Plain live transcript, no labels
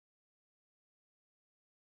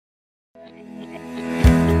Hey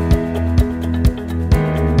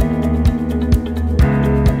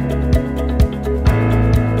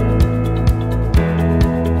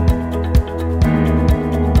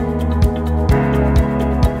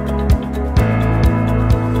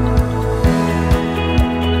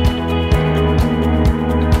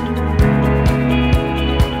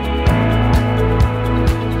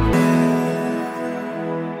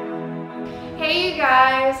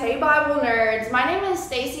Bible nerds, my name is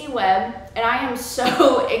Stacy Webb and I am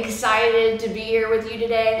so excited to be here with you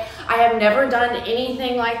today. I have never done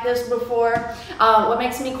anything like this before. What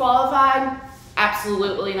makes me qualified?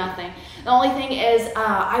 Absolutely nothing. The only thing is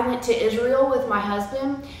I went to Israel with my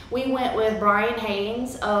husband. We went with Brian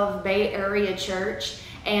Haynes of Bay Area Church,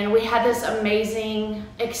 and we had this amazing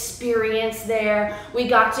experience there. We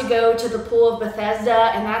got to go to the pool of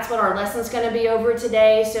Bethesda, and that's what our lesson's going to be over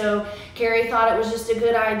today. So Carrie thought it was just a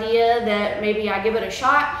good idea that maybe I give it a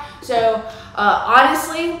shot. So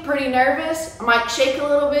honestly, pretty nervous. I might shake a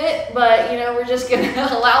little bit, but you know, we're just going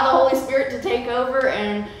to allow the Holy Spirit to take over,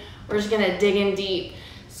 and we're just going to dig in deep.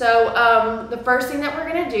 So the first thing that we're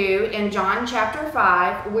going to do in John chapter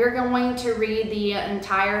 5, we're going to read the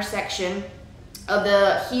entire section of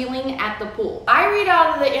the healing at the pool. I read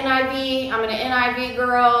out of the NIV. I'm an NIV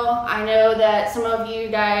girl. I know that some of you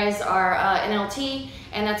guys are NLT,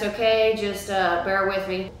 and that's okay. Just bear with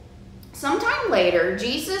me. Sometime later,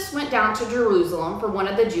 Jesus went down to Jerusalem for one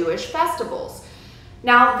of the Jewish festivals.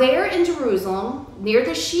 Now there in Jerusalem, near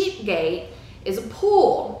the sheep gate, is a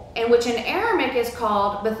pool, in which in Aramaic is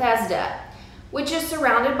called Bethesda, which is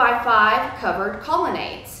surrounded by 5 covered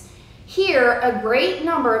colonnades. Here, a great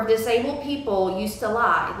number of disabled people used to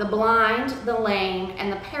lie: the blind, the lame,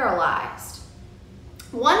 and the paralyzed.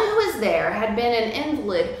 One who was there had been an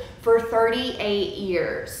invalid for 38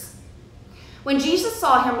 years. When Jesus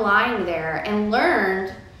saw him lying there and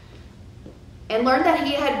learned that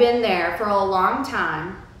he had been there for a long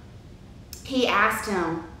time, he asked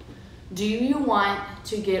him, "Do you want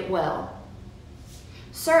to get well?"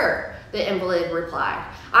 "Sir," the invalid replied,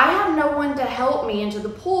 "I have no one to help me into the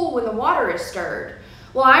pool when the water is stirred.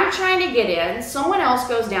 Well, I'm trying to get in. Someone else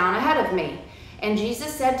goes down ahead of me." And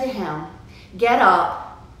Jesus said to him, "Get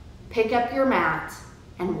up, pick up your mat,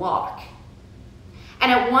 and walk."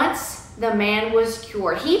 And at once the man was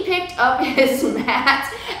cured. He picked up his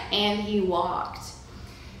mat and he walked.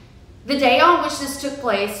 The day on which this took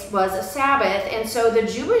place was a Sabbath, and so the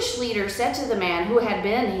Jewish leader said to the man who had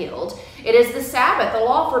been healed, "It is the Sabbath. The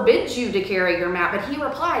law forbids you to carry your mat." But he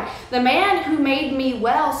replied, "The man who made me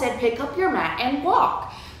well said, 'Pick up your mat and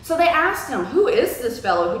walk.'" So they asked him, "Who is this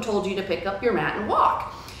fellow who told you to pick up your mat and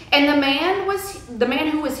walk?" And the man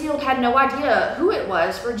who was healed had no idea who it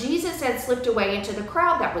was, for Jesus had slipped away into the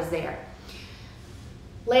crowd that was there.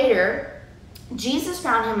 Later, Jesus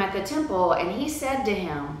found him at the temple, and he said to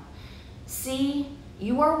him, "See,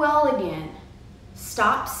 you are well again.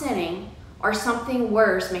 Stop sinning, or something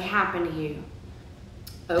worse may happen to you."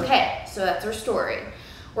 Okay, so that's our story.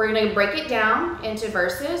 We're going to break it down into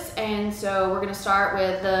verses, and so we're going to start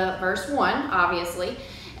with verse 1, obviously,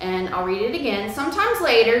 and I'll read it again. Sometimes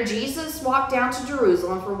later, Jesus walked down to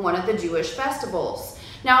Jerusalem for one of the Jewish festivals.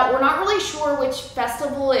 Now, we're not really sure which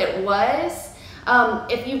festival it was.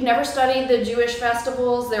 If you've never studied the Jewish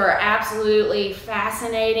festivals, they're absolutely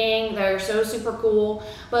fascinating. They're so super cool.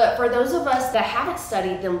 But for those of us that haven't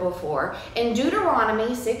studied them before, in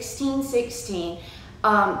Deuteronomy 16:16,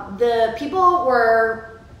 the people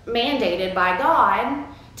were mandated by God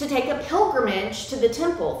to take a pilgrimage to the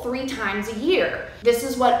temple 3 times a year. This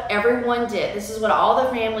is what everyone did. This is what all the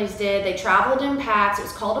families did. They traveled in packs. It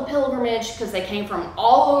was called a pilgrimage because they came from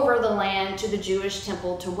all over the land to the Jewish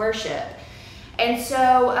temple to worship. And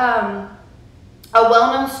so a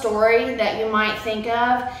well-known story that you might think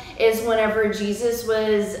of is whenever Jesus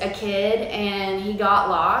was a kid and he got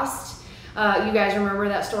lost. You guys remember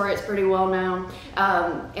that story? It's pretty well known.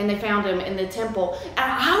 And they found him in the temple.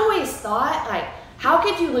 And I always thought, like, how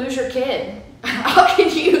could you lose your kid? How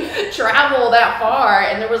could you travel that far?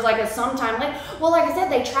 And there was like a sometime later. Well, like I said,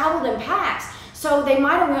 they traveled in packs. So they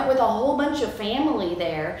might have went with a whole bunch of family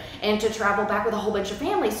there, and to travel back with a whole bunch of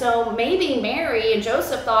family. So maybe Mary and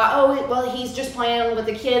Joseph thought, oh, well, he's just playing with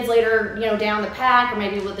the kids later, you know, down the pack, or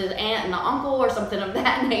maybe with his aunt and the uncle or something of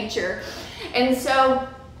that nature. And so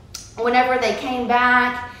whenever they came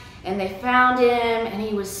back and they found him, and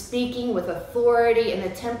he was speaking with authority in the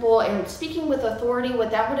temple, and speaking with authority,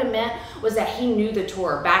 what that would have meant was that he knew the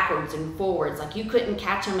Torah backwards and forwards. Like, you couldn't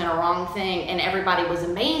catch him in a wrong thing, and everybody was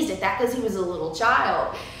amazed at that because he was a little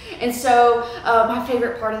child. And so my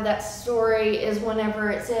favorite part of that story is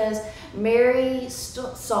whenever it says Mary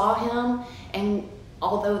saw him, and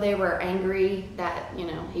although they were angry that, you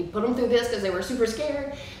know, he put them through this because they were super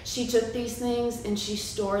scared, she took these things and she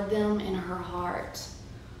stored them in her heart.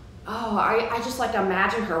 Oh, I just like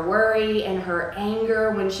imagine her worry and her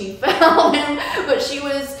anger when she found him, but he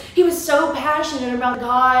was so passionate about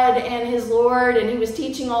God and his Lord, and he was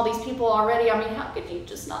teaching all these people already. I mean, how could you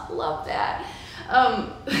just not love that?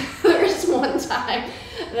 There was one time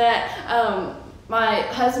that my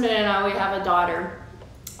husband and I, we have a daughter,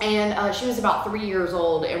 and she was about 3 years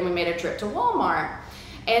old, and we made a trip to Walmart.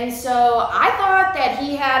 And so I thought that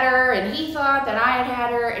he had her, and he thought that I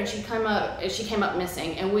had her, and she came up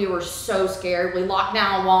missing, and we were so scared. We locked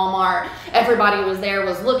down Walmart. Everybody was there,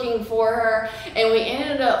 was looking for her, and we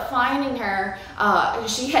ended up finding her.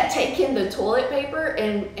 She had taken the toilet paper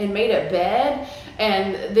and made a bed,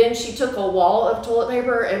 and then she took a wall of toilet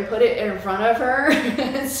paper and put it in front of her.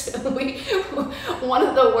 So one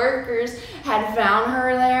of the workers had found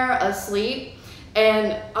her there asleep.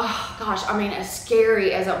 And oh gosh, I mean, as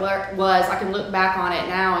scary as it was, I can look back on it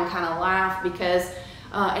now and kind of laugh because,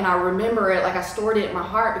 and I remember it, like I stored it in my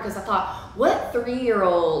heart because I thought, what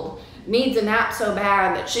 3-year-old needs a nap so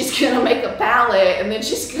bad that she's gonna make a pallet and then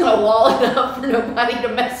she's gonna wall it up for nobody to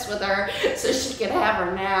mess with her so she can have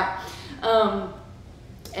her nap.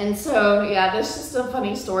 And so, yeah, this is just a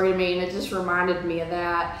funny story to me, and it just reminded me of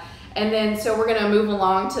that. And then, so we're gonna move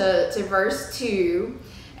along to verse 2.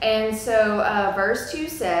 And so verse 2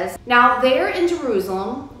 says, "Now there in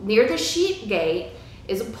Jerusalem, near the sheep gate,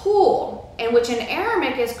 is a pool, and which in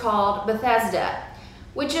Aramaic is called Bethesda,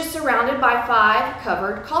 which is surrounded by 5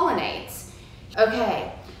 covered colonnades."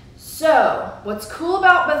 Okay, so what's cool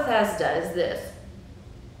about Bethesda is this.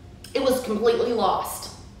 It was completely lost.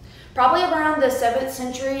 Probably around the 7th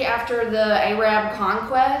century after the Arab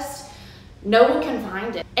conquest. No one can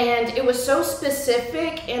find it. And it was so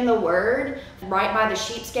specific in the word, right by the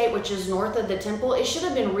sheep's gate, which is north of the temple. It should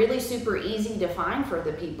have been really super easy to find for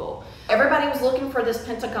the people. Everybody was looking for this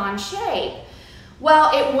pentagon shape. Well,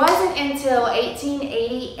 it wasn't until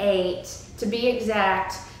 1888, to be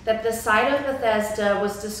exact, that the site of Bethesda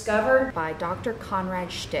was discovered by Dr.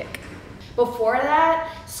 Conrad Stick. Before that,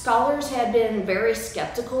 scholars had been very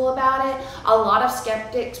skeptical about it. A lot of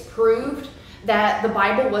skeptics proved that the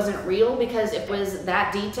Bible wasn't real because if it was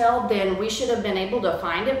that detailed, then we should have been able to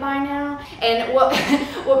find it by now. And what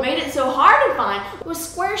made it so hard to find was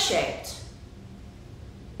square-shaped.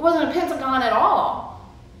 It wasn't a pentagon at all.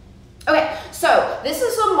 Okay, so this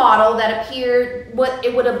is a model that appeared what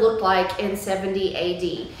it would have looked like in 70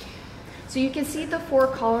 AD. So you can see the 4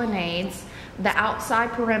 colonnades, the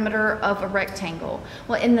outside perimeter of a rectangle.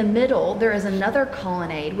 Well, in the middle, there is another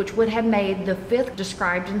colonnade which would have made the 5th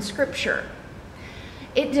described in Scripture.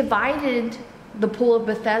 It divided the pool of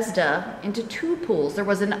Bethesda into 2 pools. There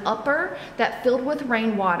was an upper that filled with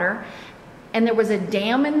rainwater, and there was a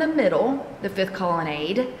dam in the middle, the 5th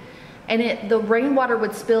colonnade, and the rainwater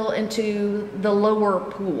would spill into the lower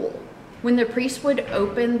pool. When the priest would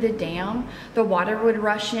open the dam, the water would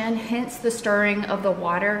rush in, hence the stirring of the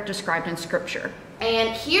water described in Scripture. And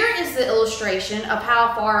here is the illustration of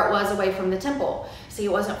how far it was away from the temple. See,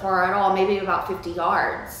 it wasn't far at all, maybe about 50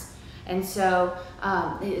 yards. And so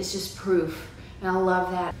it's just proof, and I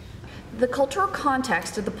love that. The cultural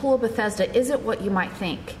context of the Pool of Bethesda isn't what you might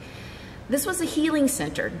think. This was a healing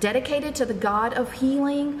center dedicated to the god of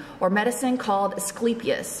healing or medicine called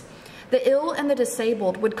Asclepius. The ill and the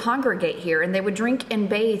disabled would congregate here, and they would drink and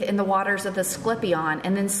bathe in the waters of the Asclepion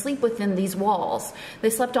and then sleep within these walls. They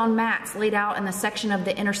slept on mats laid out in the section of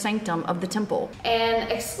the inner sanctum of the temple.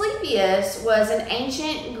 And Asclepius was an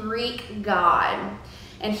ancient Greek god,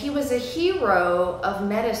 and he was a hero of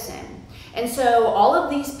medicine. And so all of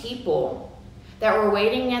these people that were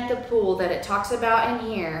waiting at the pool that it talks about in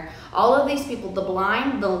here, all of these people, the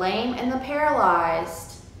blind, the lame, and the paralyzed,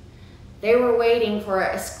 they were waiting for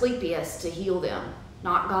Asclepius to heal them,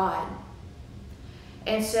 not God.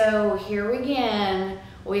 And so here again,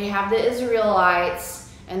 we have the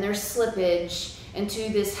Israelites and their slippage into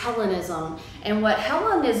this Hellenism. And what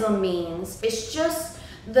Hellenism means is just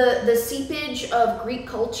the seepage of Greek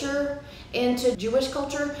culture into Jewish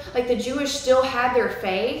culture. Like the Jewish still had their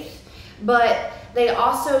faith, but they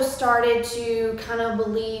also started to kind of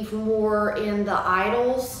believe more in the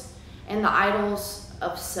idols and the idols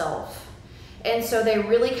of self. And so they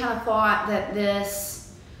really kind of thought that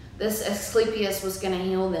this Asclepius was going to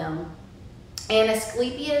heal them. And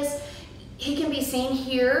Asclepius, he can be seen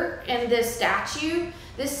here in this statue.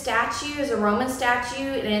 This statue is a Roman statue,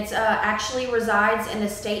 and it actually resides in the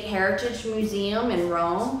State Heritage Museum in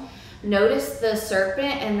Rome. Notice the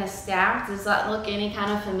serpent and the staff. Does that look any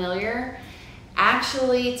kind of familiar?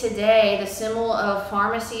 Actually, today, the symbol of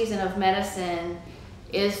pharmacies and of medicine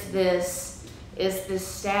is this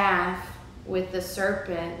staff with the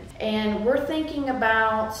serpent. And we're thinking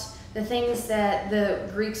about the things that the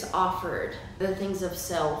Greeks offered, the things of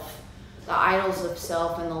self, the idols of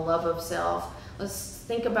self and the love of self. Let's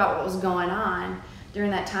think about what was going on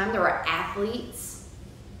during that time. There were athletes,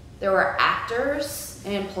 there were actors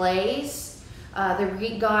in plays, the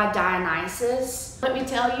Greek god Dionysus. Let me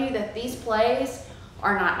tell you that these plays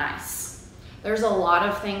are not nice. There's a lot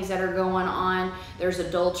of things that are going on. There's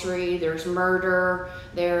adultery, there's murder,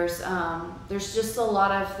 there's just a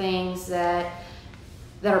lot of things that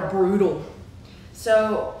are brutal.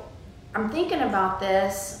 So I'm thinking about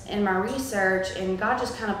this in my research, and God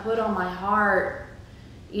just kind of put on my heart,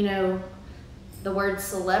 you know, the word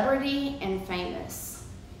celebrity and famous.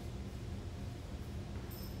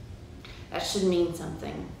 That should mean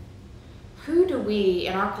something. Who do we,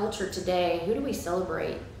 in our culture today, who do we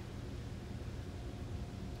celebrate?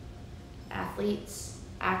 Athletes,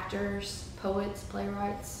 actors, poets,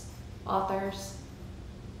 playwrights, authors.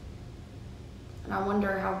 And I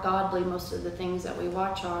wonder how godly most of the things that we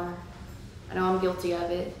watch are. I know I'm guilty of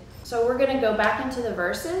it. So we're going to go back into the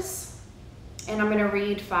verses, and I'm going to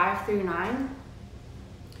read 5 through 9.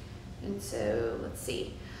 And so let's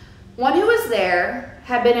see. One who was there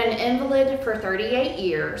had been an invalid for 38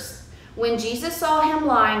 years. When Jesus saw him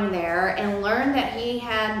lying there and learned that he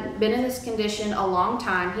had been in this condition a long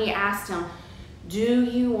time, he asked him, "Do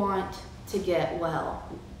you want to get well?"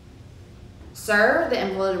 "Sir," the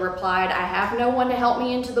invalid replied, "I have no one to help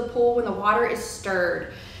me into the pool when the water is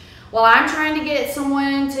stirred. While I'm trying to get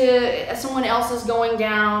someone else is going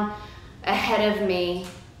down ahead of me."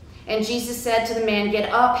 And Jesus said to the man,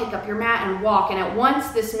 "Get up, pick up your mat, and walk." And at once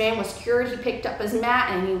this man was cured. He picked up his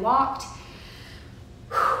mat and he walked.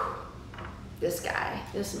 This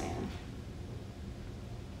man.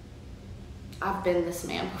 I've been this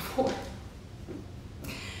man before.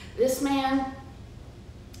 This man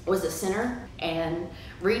was a sinner, and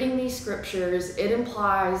reading these scriptures, it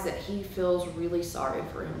implies that he feels really sorry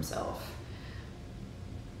for himself.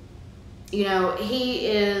 You know, he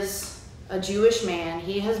is a Jewish man.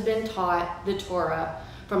 He has been taught the Torah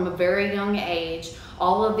from a very young age,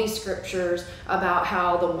 all of these scriptures about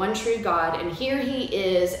how the one true God, and here he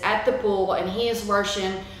is at the pool, and he is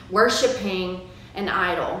worshiping an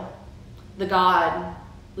idol, the god,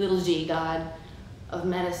 little g god of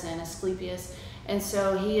medicine, Asclepius. And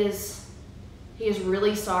so he is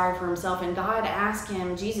really sorry for himself,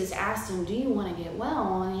 and Jesus asked him, "Do you want to get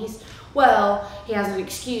well?" And he has an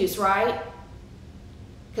excuse, right?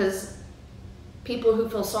 Because people who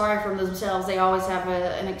feel sorry for themselves, they always have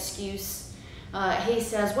an excuse. He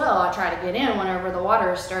says, "Well, I try to get in whenever the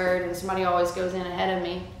water is stirred, and somebody always goes in ahead of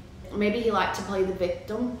me." Maybe he liked to play the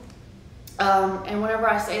victim. And whenever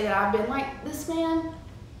I say that I've been like this man,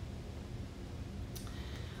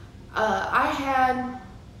 I had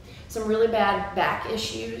some really bad back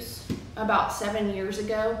issues about 7 years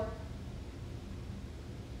ago,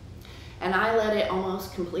 and I let it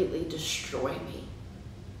almost completely destroy me.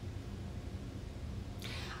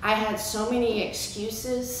 I had so many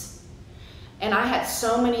excuses, and I had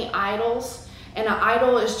so many idols, and an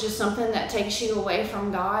idol is just something that takes you away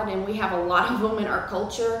from God, and we have a lot of them in our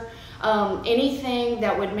culture. Anything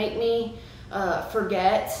that would make me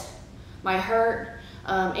forget my hurt,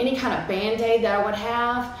 any kind of band-aid that I would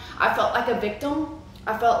have, I felt like a victim.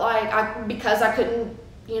 I felt like because I couldn't,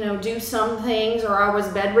 do some things, or I was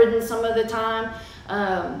bedridden some of the time.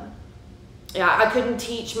 I couldn't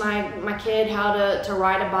teach my kid how to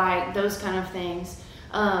ride a bike, those kind of things.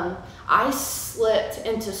 I slipped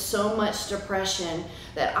into so much depression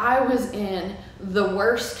that I was in the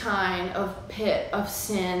worst kind of pit of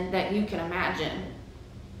sin that you can imagine.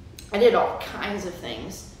 I did all kinds of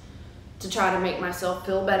things to try to make myself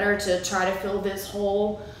feel better, to try to fill this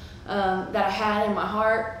hole that I had in my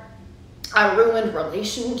heart. I ruined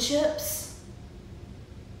relationships.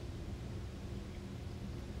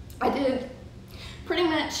 I did pretty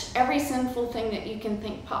much every sinful thing that you can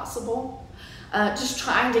think possible. Just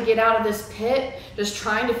trying to get out of this pit, just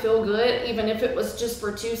trying to feel good, even if it was just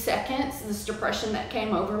for 2 seconds, this depression that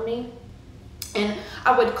came over me. And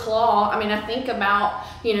I would claw. I think about,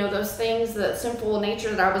 those things, the sinful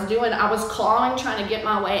nature that I was doing. I was clawing, trying to get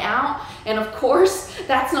my way out. And of course,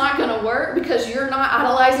 that's not going to work, because you're not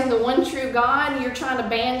idolizing the one true God. You're trying to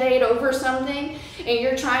band-aid over something, and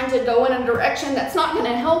you're trying to go in a direction that's not going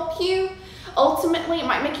to help you. Ultimately, it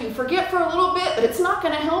might make you forget for a little bit, but it's not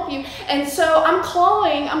going to help you. And so I'm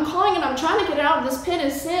clawing, and I'm trying to get out of this pit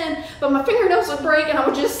of sin, but my fingernails would break, and I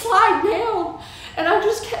would just slide down. And I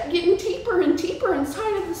just kept getting deeper and deeper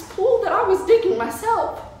inside of this pool that I was digging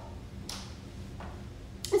myself.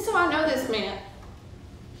 And so I know this man.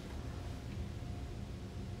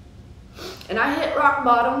 And I hit rock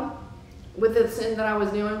bottom with the sin that I was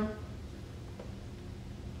doing.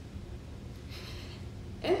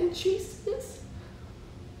 And Jesus,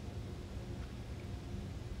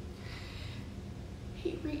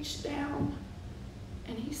 he reached down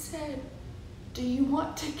and he said, do you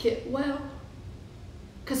want to get well?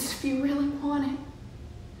 Because if you really want it,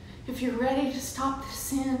 if you're ready to stop the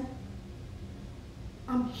sin,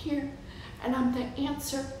 I'm here and I'm the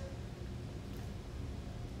answer.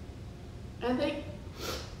 I think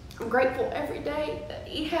I'm grateful every day that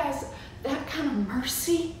he has that kind of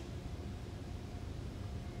mercy.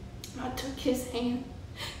 I took his hand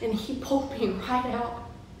and he pulled me right out.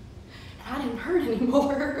 And I didn't hurt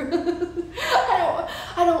anymore.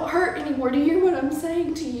 I don't hurt anymore. Do you hear what I'm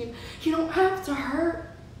saying to you? You don't have to hurt.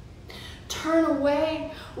 Turn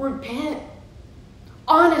away. Repent.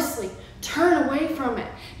 Honestly, turn away from it.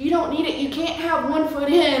 You don't need it. You can't have one foot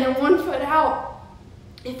in and one foot out.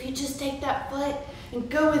 If you just take that foot and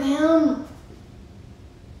go with him.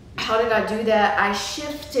 How did I do that? I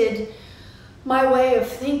shifted my way of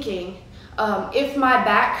thinking. If my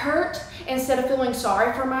back hurt, instead of feeling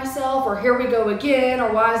sorry for myself or here we go again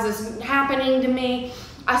or why is this happening to me,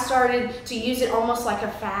 I started to use it almost like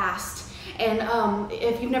a fast. And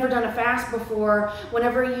if you've never done a fast before,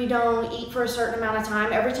 whenever you don't eat for a certain amount of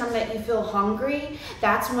time, every time that you feel hungry,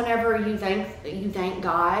 that's whenever you thank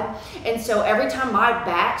God. And so every time my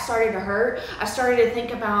back started to hurt, I started to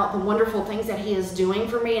think about the wonderful things that he is doing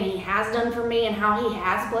for me and he has done for me and how he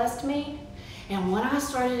has blessed me. And when I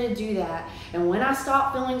started to do that, and when I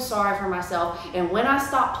stopped feeling sorry for myself, and when I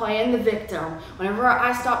stopped playing the victim, whenever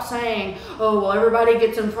I stopped saying, oh, well, everybody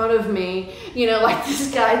gets in front of me, you know, like this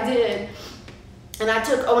guy did, and I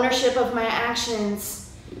took ownership of my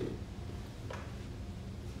actions,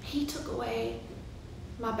 he took away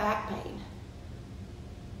my back pain.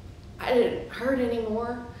 I didn't hurt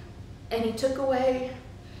anymore, and he took away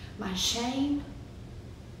my shame,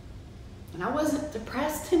 and I wasn't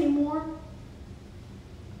depressed anymore.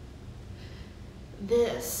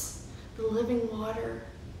 This, the living water.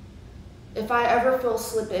 If I ever feel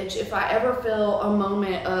slippage, if I ever feel a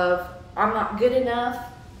moment of I'm not good enough,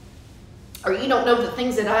 or you don't know the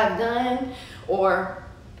things that I've done, or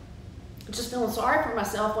just feeling sorry for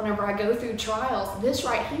myself whenever I go through trials, this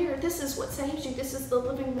right here, this is what saves you. This is the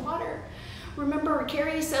living water. Remember,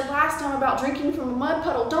 Carrie said last time about drinking from a mud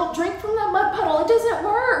puddle. Don't drink from that mud puddle. It doesn't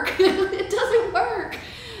work. It doesn't work.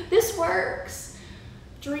 This works.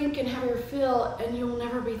 Drink and have your fill, and you'll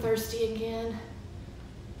never be thirsty again.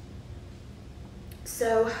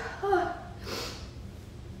 So,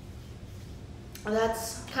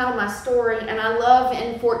 that's kind of my story. And I love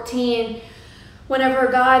in 14,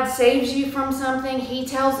 whenever God saves you from something, he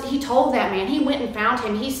told that man, he went and found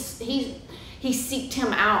him. He seeked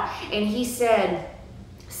him out, and he said,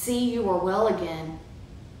 see, you are well again.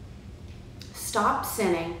 Stop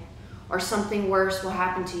sinning, or something worse will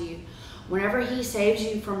happen to you. Whenever he saves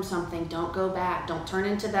you from something, don't go back. Don't turn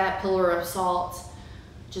into that pillar of salt.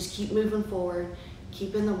 Just keep moving forward.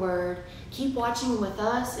 Keep in the Word. Keep watching with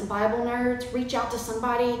us in Bible Nerds. Reach out to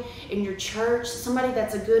somebody in your church, somebody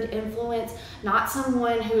that's a good influence, not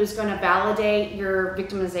someone who is going to validate your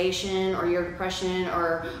victimization or your depression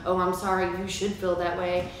or, oh, I'm sorry, you should feel that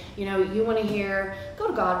way. You know, you want to hear, go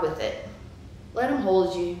to God with it. Let him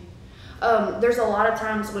hold you. There's a lot of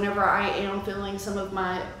times whenever I am feeling some of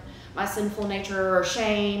my sinful nature or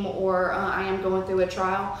shame, or I am going through a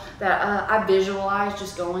trial, that I visualize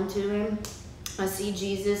just going to him. I see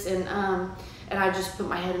Jesus, and I just put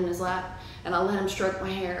my head in his lap, and I let him stroke my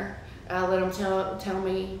hair. I let him tell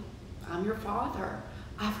me, I'm your father.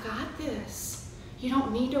 I've got this. You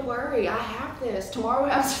don't need to worry. I have this. Tomorrow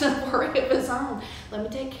has to worry of his own. Let me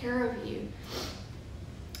take care of you.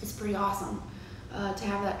 It's pretty awesome to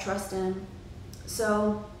have that trust in him.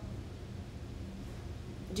 So,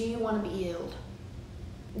 do you want to be healed?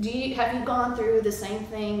 Have you gone through the same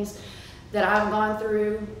things that I've gone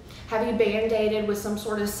through? Have you band-aided with some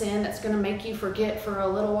sort of sin that's going to make you forget for a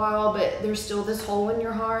little while, but there's still this hole in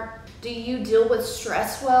your heart? Do you deal with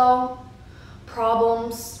stress well,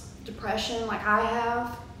 problems, depression like I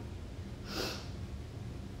have?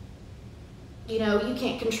 You know, you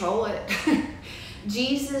can't control it.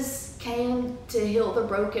 Jesus came to heal the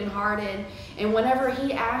brokenhearted, and whenever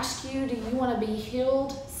he asks you, do you want to be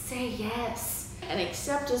healed? Say yes. And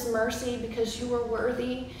accept his mercy, because you are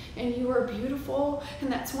worthy and you are beautiful.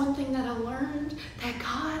 And that's one thing that I learned, that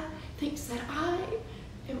God thinks that I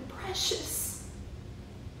am precious.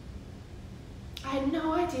 I had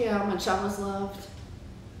no idea how much I was loved.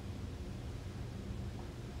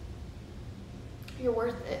 You're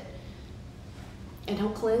worth it. And he'll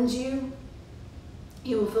cleanse you.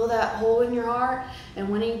 He will fill that hole in your heart. And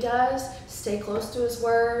when he does, stay close to his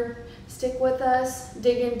word. Stick with us.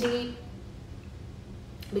 Dig in deep.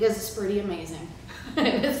 Because it's pretty amazing.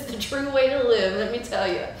 It's the true way to live, let me tell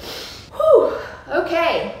you. Whew.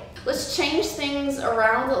 Okay, let's change things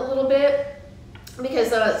around a little bit, because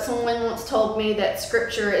someone once told me that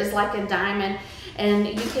scripture is like a diamond, and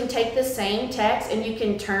you can take the same text and you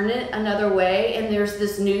can turn it another way, and there's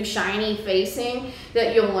this new shiny facing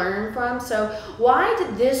that you'll learn from. So why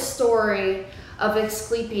did this story of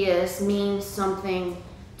Asclepius mean something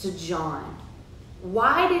to John?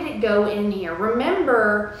 Why did it go in here?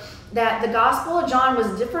 Remember that the Gospel of John was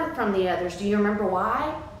different from the others. Do you remember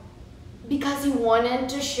why? Because he wanted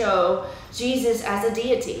to show Jesus as a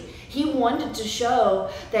deity. He wanted to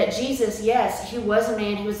show that Jesus, yes, he was a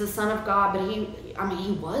man, he was the Son of God, but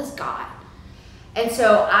he was God. And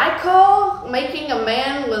so I call making a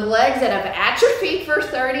man with legs that have atrophied for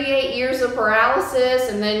 38 years of paralysis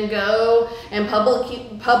and then go and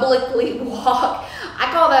publicly walk,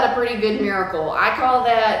 I call that a pretty good miracle. I call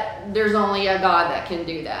that there's only a God that can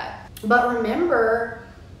do that. But remember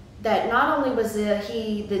that not only was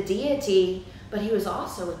he the deity, but he was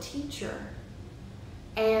also a teacher.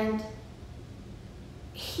 And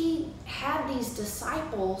he had these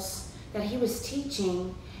disciples that he was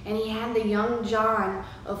teaching, and he had the young John,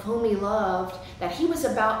 of whom he loved, that he was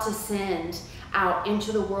about to send out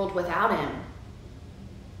into the world without him.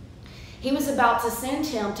 He was about to send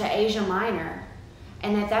him to Asia Minor.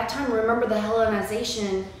 And at that time, remember the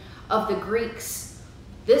Hellenization of the Greeks.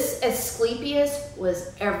 This Asclepius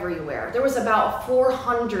was everywhere. There was about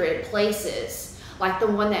 400 places, like the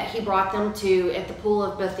one that he brought them to at the pool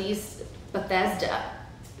of Bethesda.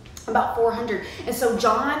 About 400. And so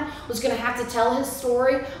John was going to have to tell his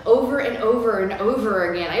story over and over and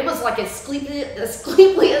over again. It was like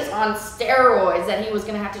Asclepius on steroids that he was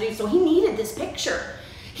going to have to do. So he needed this picture.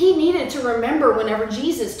 He needed to remember whenever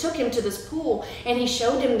Jesus took him to this pool and he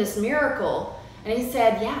showed him this miracle. And he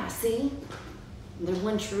said, yeah, see, there's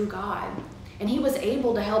one true God. And he was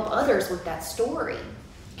able to help others with that story.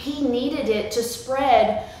 He needed it to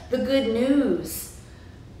spread the good news.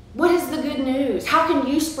 What is the good news? How can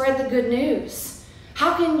you spread the good news?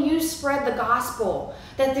 How can you spread the gospel?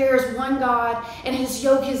 That there is one God and his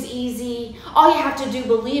yoke is easy. All you have to do,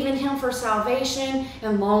 believe in him for salvation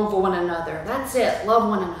and long for one another. That's it. Love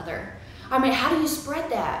one another. I mean, how do you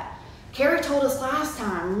spread that? Carrie told us last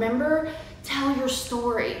time, remember? Tell your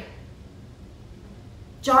story.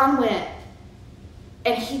 John went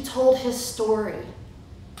and he told his story.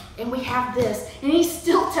 And we have this. And he's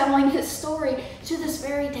still telling his story to this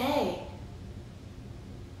very day.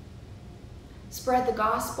 Spread the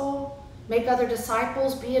gospel. Make other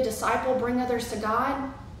disciples. Be a disciple. Bring others to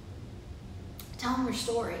God. Tell them your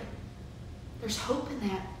story. There's hope in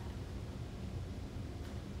that.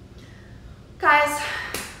 Guys,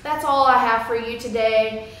 that's all I have for you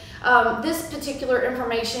today. This particular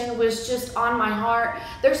information was just on my heart.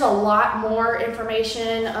 There's a lot more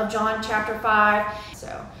information of John chapter 5.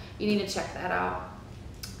 So you need to check that out.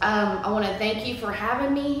 I want to thank you for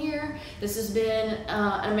having me here. This has been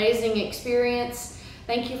an amazing experience.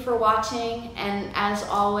 Thank you for watching, and as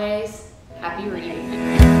always, happy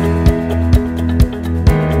reading.